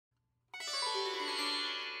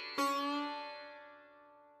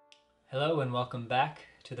Hello and welcome back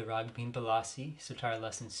to the raga Bhimpalasi Sitar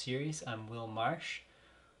Lesson Series. I'm Will Marsh.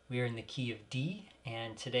 We are in the key of D,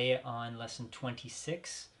 and today on lesson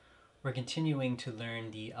 26 we're continuing to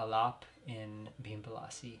learn the Alap in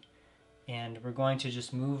Bhimpalasi. And we're going to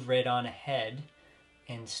just move right on ahead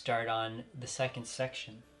and start on the second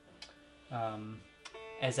section.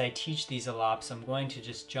 As I teach these Alaps, I'm going to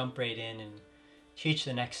just jump right in and teach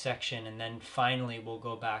the next section, and then finally we'll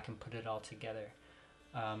go back and put it all together.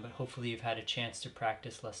 But hopefully you've had a chance to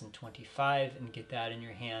practice lesson 25 and get that in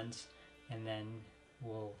your hands, and then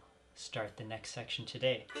we'll start the next section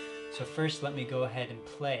today. So first, let me go ahead and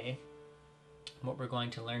play what we're going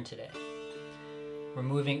to learn today. We're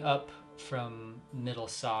moving up from middle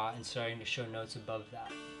sa and starting to show notes above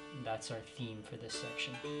that. And that's our theme for this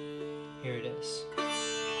section. Here it is.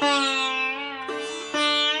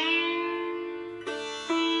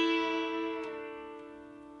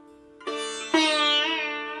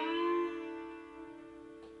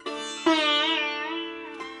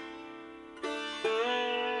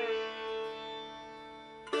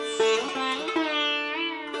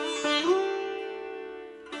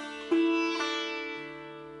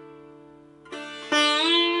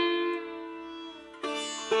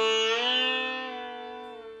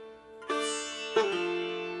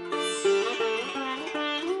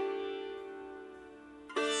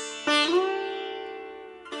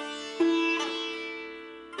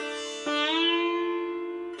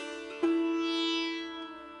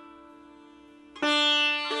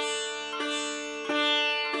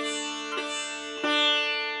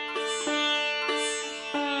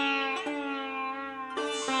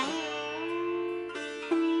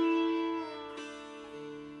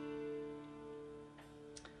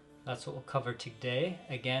 That's what we'll cover today.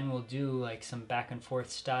 Again, we'll do like some back and forth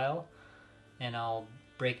style, and I'll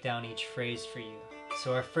break down each phrase for you.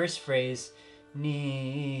 So our first phrase,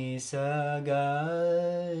 ni sa ga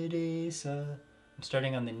re sa. I'm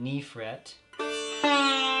starting on the ni fret.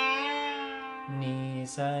 Ni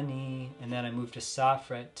sa ni, and then I move to sa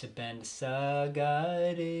fret to bend sa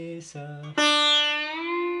ga re sa.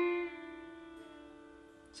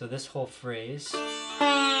 So this whole phrase.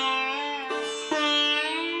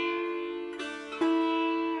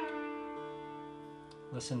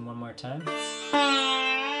 Listen one more time.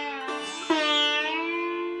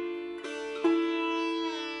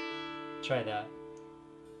 Try that.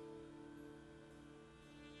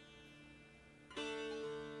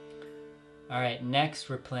 Alright, next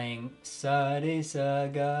we're playing sa re sa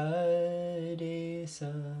ga re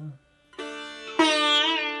sa.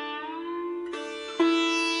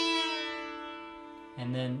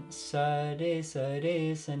 And then sa re sa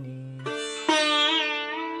ni.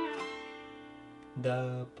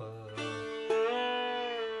 Da pa.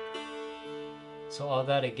 So all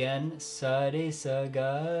that again, sa re sa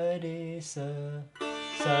ga re sa,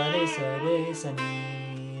 sa re sa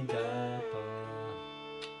ni da pa.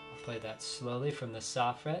 I'll play that slowly from the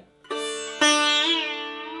sa fret.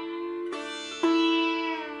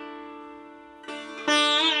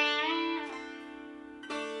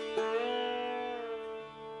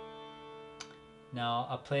 Now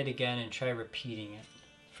I'll play it again and try repeating it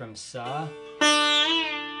from sa.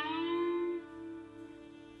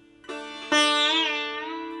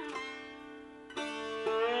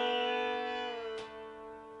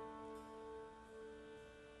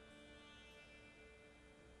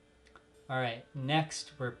 Alright,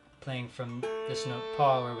 next we're playing from this note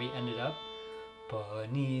pa, where we ended up. Pa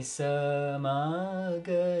ni sa ma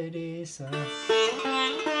ga re sa.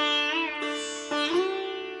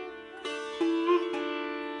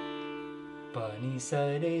 Pa ni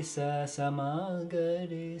sa re sa ma ga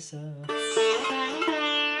re sa.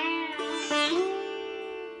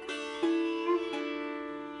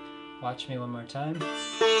 Watch me one more time.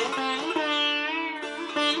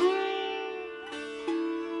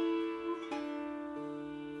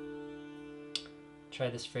 Try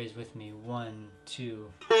this phrase with me. 1, 2.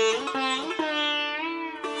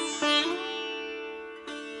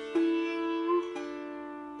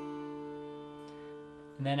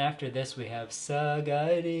 And then after this we have sa ga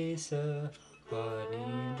re sa pa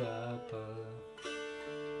ni da pa.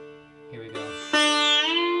 Here we go.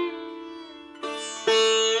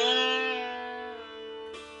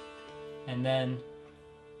 And then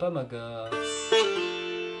pa ma ga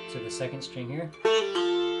to the second string here.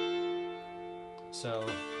 So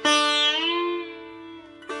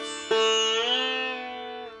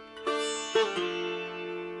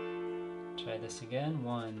try this again.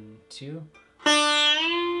 1, 2.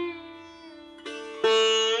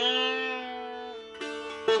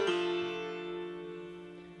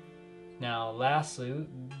 Now lastly,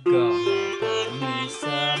 go. ni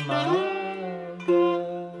sa ma ga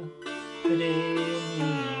re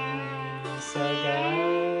ni sa ga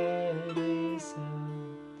re sa.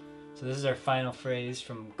 So this is our final phrase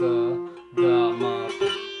from ga ma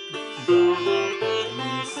pa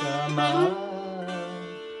ni sa ma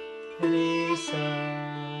re sa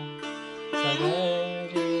sa ga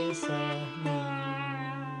re sa ni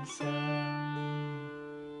sa.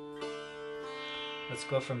 Let's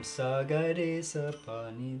go from sa ga re sa pa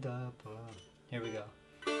ni da pa. Here we go.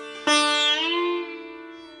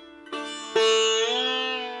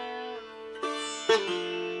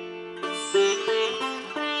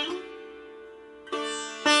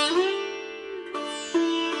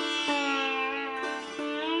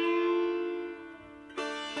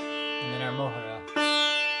 And then our mohara.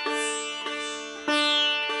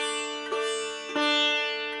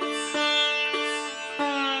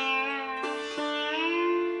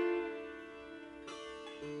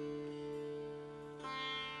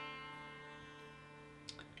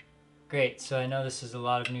 Great, so I know this is a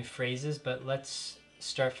lot of new phrases, but let's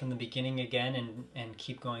start from the beginning again and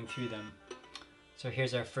keep going through them. So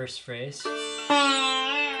here's our first phrase.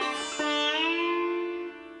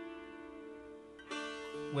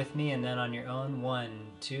 With me, and then on your own.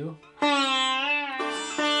 1, 2.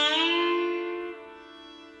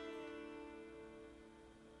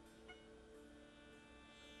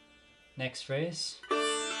 Next phrase.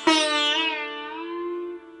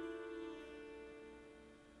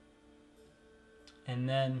 And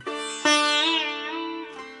then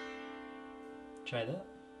try that.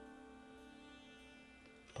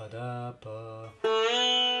 Pa da pa.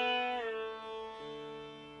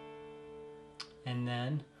 And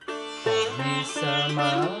then ni sa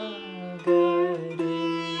ma ga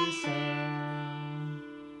re sa.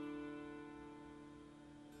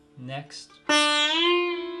 Next.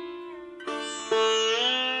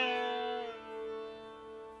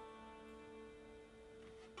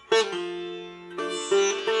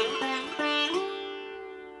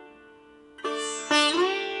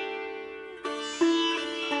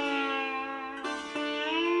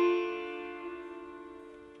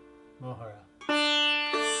 Mohara.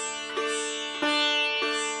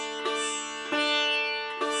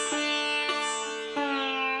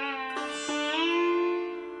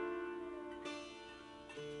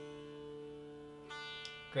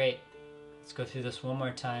 Great. Let's go through this one more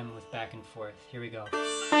time with back and forth. Here we go.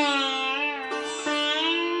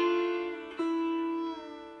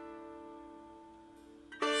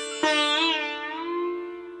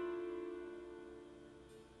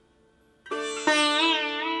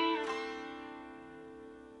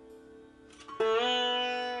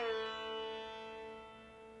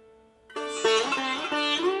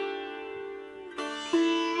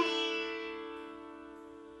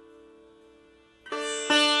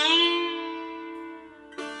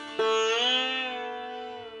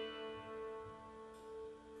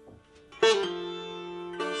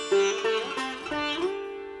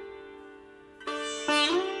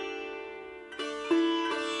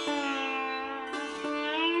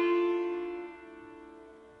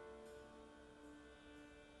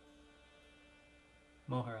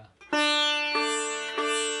 Mohara.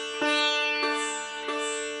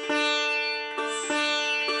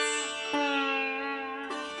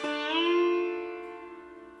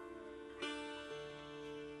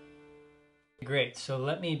 Great, so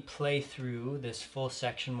let me play through this full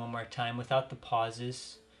section one more time without the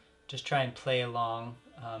pauses. Just try and play along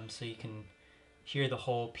so you can hear the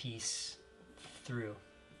whole piece through.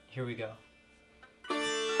 Here we go.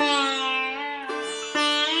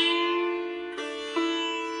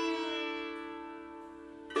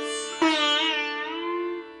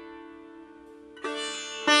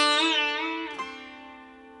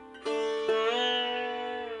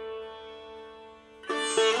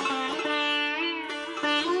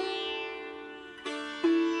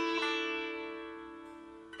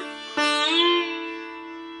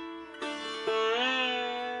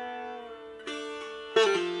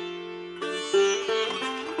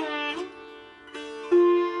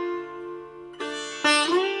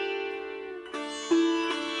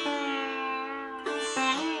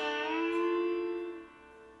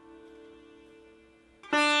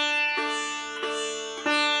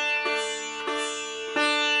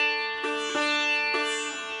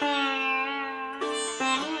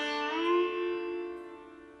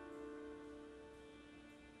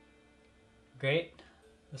 Great.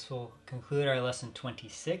 This will conclude our lesson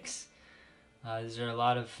 26. These are a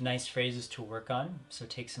lot of nice phrases to work on, so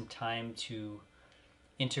take some time to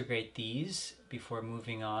integrate these before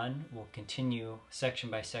moving on. We'll continue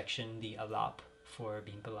section by section the Alap for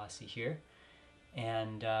Bhimpalasi here.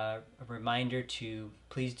 And a reminder to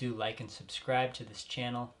please do like and subscribe to this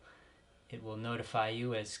channel. It will notify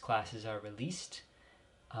you as classes are released.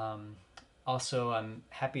 Also, I'm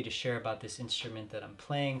happy to share about this instrument that I'm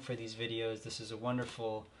playing for these videos. This is a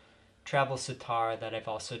wonderful travel sitar that I've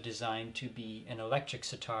also designed to be an electric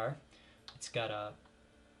sitar. It's got a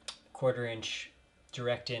 1/4-inch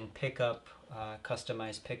direct-in pickup,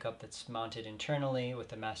 customized pickup that's mounted internally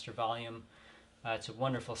with a master volume. It's a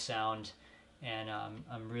wonderful sound, and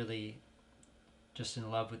I'm really just in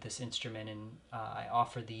love with this instrument, and I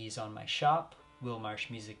offer these on my shop,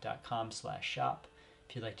 willmarshmusic.com/shop,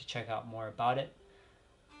 if you'd like to check out more about it.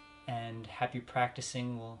 And happy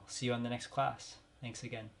practicing. We'll see you on the next class. Thanks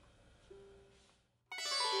again.